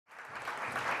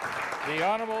The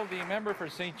Honourable, the member for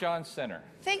St. John's Centre.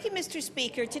 Thank you, Mr.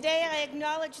 Speaker. Today I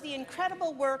acknowledge the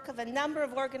incredible work of a number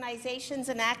of organizations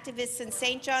and activists in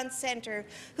St. John's Centre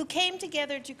who came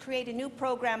together to create a new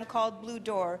program called Blue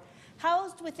Door.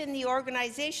 Housed within the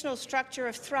organizational structure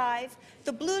of Thrive,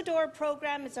 the Blue Door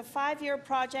program is a 5-year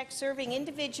project serving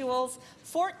individuals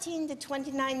 14 to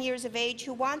 29 years of age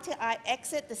who want to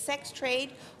exit the sex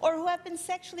trade or who have been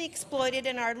sexually exploited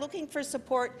and are looking for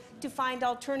support to find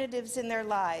alternatives in their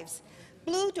lives.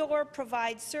 Blue Door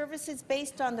provides services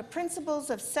based on the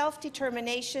principles of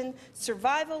self-determination,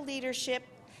 survival leadership,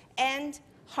 and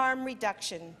harm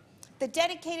reduction. The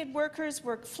dedicated workers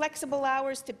work flexible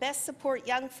hours to best support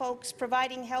young folks,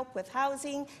 providing help with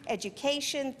housing,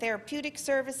 education, therapeutic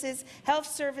services, health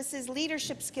services,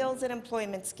 leadership skills, and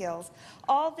employment skills.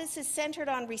 All this is centred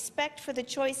on respect for the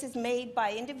choices made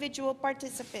by individual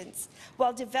participants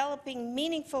while developing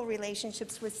meaningful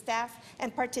relationships with staff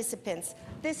and participants.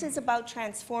 This is about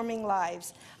transforming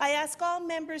lives. I ask all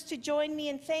members to join me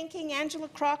in thanking Angela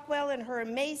Crockwell and her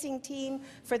amazing team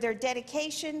for their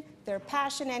dedication, their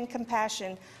passion and compassion.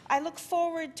 I look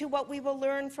forward to what we will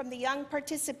learn from the young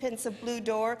participants of Blue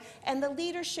Door and the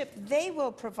leadership they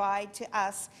will provide to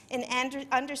us in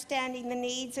understanding the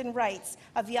needs and rights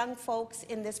of young folks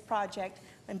in this project.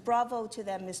 And bravo to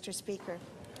them, Mr. Speaker.